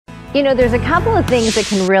You know, there's a couple of things that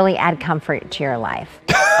can really add comfort to your life.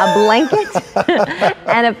 A blanket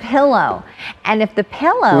and a pillow. And if the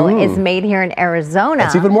pillow is made here in Arizona,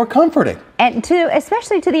 it's even more comforting. And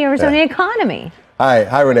especially to the Arizona economy.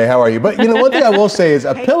 Hi, Renee. How are you? But you know, one thing I will say is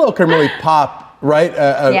a pillow can really pop, right?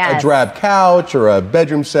 A drab couch or a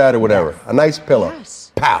bedroom set or whatever. A nice pillow. Yes.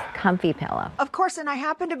 Pow. Comfy pillow. Of course, and I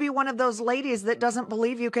happen to be one of those ladies that doesn't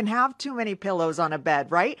believe you can have too many pillows on a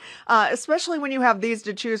bed, right? Especially when you have these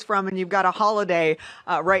to choose from and you've got a holiday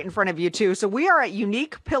right in front of you too. So we are at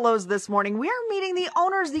Uniik Pillows this morning. We are meeting the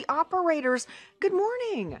owners, the operators. Good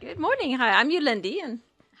morning. Good morning. Hi, I'm Yolandi, and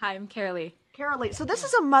hi, I'm Carolee. Carolee. So this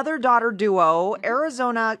is a mother-daughter duo,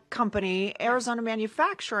 Arizona company, Arizona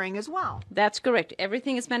manufacturing as well. That's correct.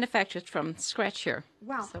 Everything is manufactured from scratch here.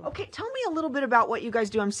 Wow. So. Okay, tell me a little bit about what you guys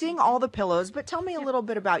do. I'm seeing all the pillows, but tell me a little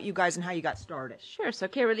bit about you guys and how you got started. Sure. So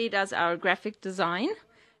Carolee does our graphic design,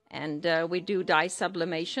 and we do dye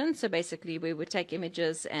sublimation. So basically, we would take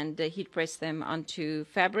images and heat press them onto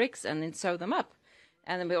fabrics and then sew them up.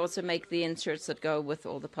 And then we also make the inserts that go with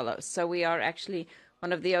all the pillows. So we are actually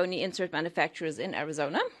one of the only insert manufacturers in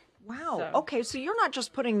Arizona. Wow. Okay, so you're not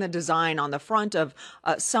just putting the design on the front of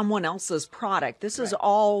someone else's product. This is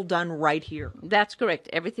all done right here. That's correct.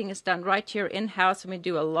 Everything is done right here in-house, and we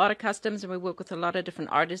do a lot of customs, and we work with a lot of different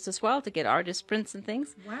artists as well to get artist prints and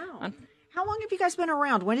things. Wow. How long have you guys been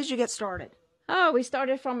around? When did you get started? Oh, we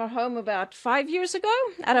started from our home about 5 years ago,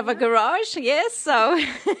 out of a garage. Yes, so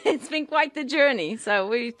it's been quite the journey.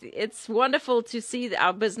 So it's wonderful to see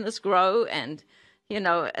our business grow, and you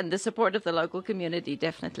know, and the support of the local community,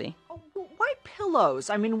 definitely. Oh, why pillows?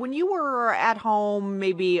 I mean, when you were at home,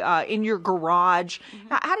 maybe in your garage,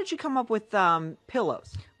 how did you come up with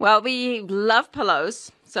pillows? Well, we love pillows.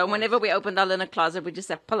 So whenever we opened our linen closet, we just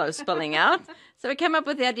have pillows spilling out. So we came up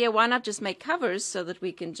with the idea, why not just make covers so that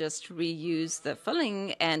we can just reuse the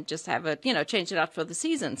filling and just have it, you know, change it out for the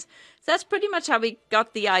seasons. So that's pretty much how we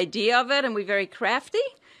got the idea of it, and we're very crafty.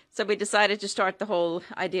 So we decided to start the whole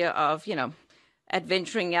idea of, you know,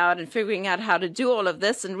 adventuring out and figuring out how to do all of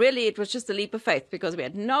this. And really, it was just a leap of faith because we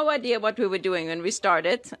had no idea what we were doing when we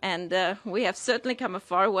started. And we have certainly come a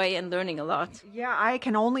far way in learning a lot. Yeah, I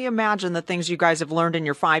can only imagine the things you guys have learned in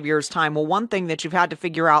your 5 years' time. Well, one thing that you've had to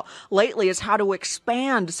figure out lately is how to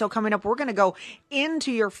expand. So coming up, we're going to go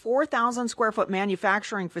into your 4,000 square foot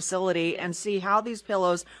manufacturing facility and see how these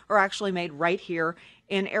pillows are actually made right here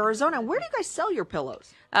in Arizona. Where do you guys sell your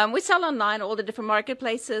pillows? We sell online, all the different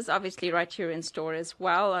marketplaces, obviously right here in store as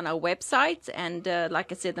well on our website. And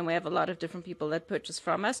like I said, then we have a lot of different people that purchase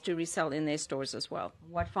from us to resell in their stores as well.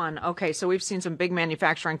 What fun. Okay, so we've seen some big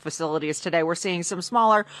manufacturing facilities today. We're seeing some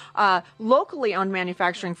smaller, locally owned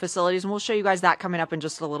manufacturing facilities, and we'll show you guys that coming up in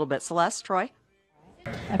just a little bit. Celeste, Troy?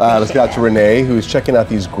 Let's get out to Renee, who's checking out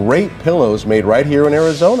these great pillows made right here in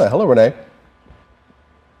Arizona. Hello, Renee.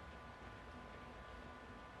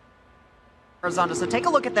 Arizona. So take a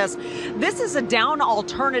look at this. This is a down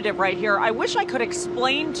alternative right here. I wish I could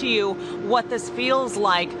explain to you what this feels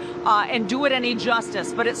like and do it any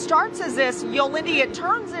justice, but it starts as this. Yolandi, it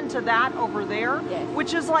turns into that over there,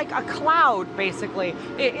 which is like a cloud, basically.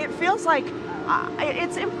 It feels like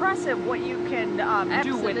it's impressive what you can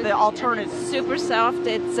do with the alternative. It's super soft.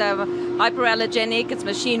 It's hyperallergenic. It's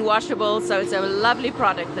machine washable. So it's a lovely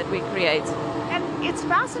product that we create. And it's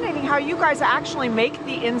fascinating how you guys actually make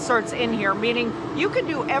the inserts in here, meaning you can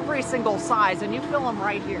do every single size and you fill them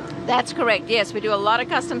right here. That's correct. Yes, we do a lot of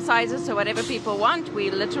custom sizes. So whatever people want, we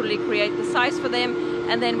literally create the size for them,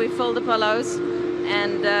 and then we fill the pillows,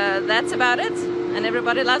 and that's about it. And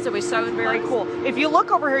everybody loves it. We're so very cool. If you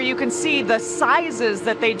look over here, you can see the sizes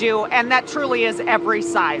that they do, and that truly is every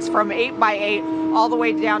size, from 8 by 8 all the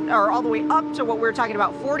way down, or all the way up to what we were talking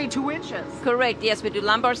about, 42 inches. Correct. Yes, we do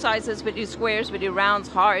lumbar sizes, we do squares, we do rounds,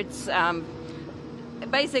 hearts,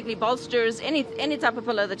 basically bolsters, any type of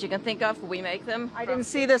pillow that you can think of, we make them. I didn't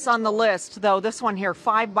see this on the list, though. This one here,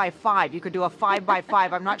 5 by 5. You could do a 5 by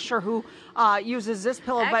 5. I'm not sure who uses this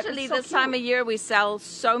pillow, actually, but this time of year we sell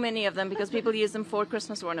so many of them because people use them for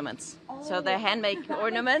Christmas ornaments. So they're handmade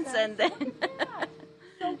ornaments, and then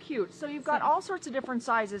so cute. So you've got all sorts of different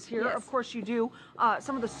sizes here. Yes. Of course, you do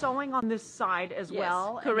some of the sewing on this side as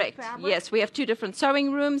well. Correct. Yes, we have 2 different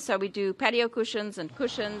sewing rooms. So we do patio cushions and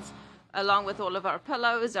cushions, along with all of our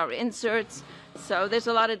pillows, our inserts. So there's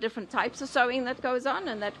a lot of different types of sewing that goes on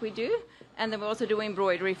and that we do. And then we also do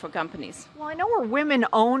embroidery for companies. Well, I know we're women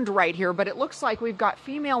owned right here, but it looks like we've got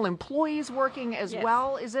female employees working as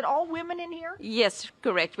well. Is it all women in here? Yes,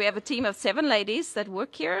 correct. We have a team of 7 ladies that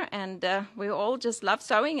work here, and we all just love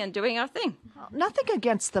sewing and doing our thing. Nothing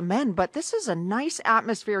against the men, but this is a nice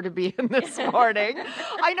atmosphere to be in this morning.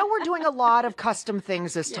 I know we're doing a lot of custom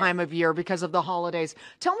things this time of year because of the holidays.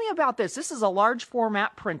 Tell me about this. This is a large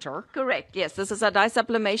format printer. Correct. Yes, this is a dye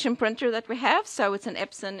sublimation printer that we have. So it's an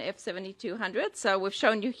Epson F7200. So we've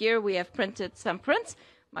shown you here, we have printed some prints.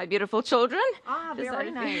 My beautiful children. Ah, very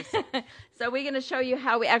nice. So we're going to show you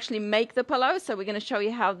how we actually make the pillows. So we're going to show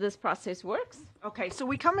you how this process works. Okay, so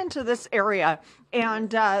we come into this area, and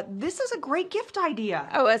this is a great gift idea.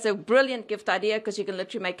 Oh, it's a brilliant gift idea because you can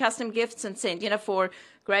literally make custom gifts and send, for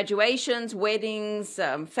graduations, weddings,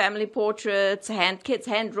 family portraits, kids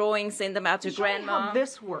hand drawings, send them out to grandma. How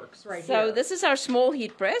this works here. So this is our small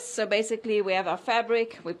heat press. So basically we have our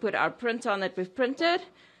fabric, we put our print on that we've printed,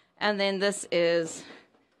 and then this is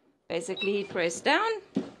basically heat pressed down.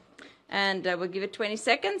 And we'll give it 20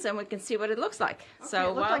 seconds and we can see what it looks like. Okay, so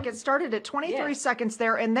it looks like it started at 23 seconds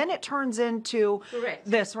there, and then it turns into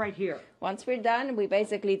this right here. Once we're done, we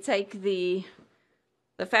basically take the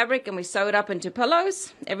fabric and we sew it up into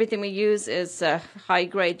pillows. Everything we use is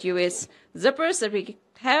high-grade US zippers that we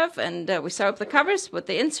have, and we sew up the covers with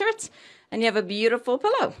the inserts. And you have a beautiful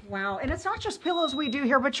pillow. Wow. And it's not just pillows we do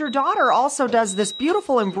here, but your daughter also does this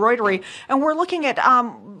beautiful embroidery. And we're looking at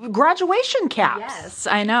graduation caps. Yes,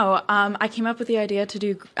 I know. I came up with the idea to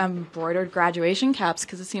do embroidered graduation caps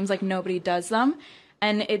because it seems like nobody does them.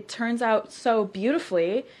 And it turns out so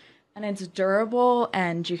beautifully. And it's durable,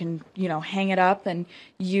 and you can, hang it up and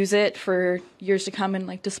use it for years to come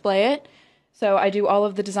and display it. So I do all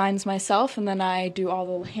of the designs myself, and then I do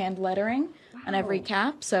all the hand lettering on every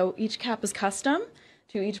cap. So each cap is custom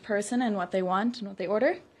to each person and what they want and what they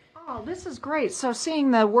order. Oh, this is great. So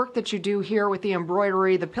seeing the work that you do here with the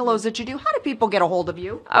embroidery, the pillows that you do, how do people get a hold of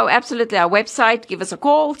you? Oh, absolutely. Our website, give us a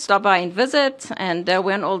call, stop by and visit. And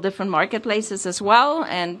we're in all different marketplaces as well.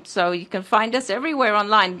 And so you can find us everywhere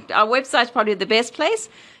online. Our website's probably the best place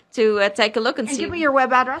to take a look and see. Give me your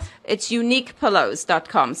web address. It's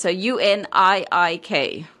uniikpillows.com. So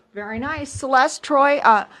UNIIK. Very nice. Celeste, Troy,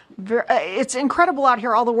 it's incredible out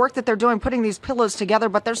here, all the work that they're doing, putting these pillows together,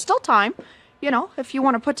 but there's still time. If you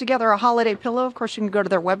want to put together a holiday pillow, of course, you can go to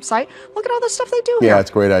their website. Look at all the stuff they do here. Yeah, it's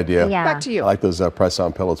a great idea. Yeah. Back to you. I like those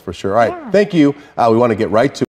press-on pillows for sure. All right, thank you. We want to get right to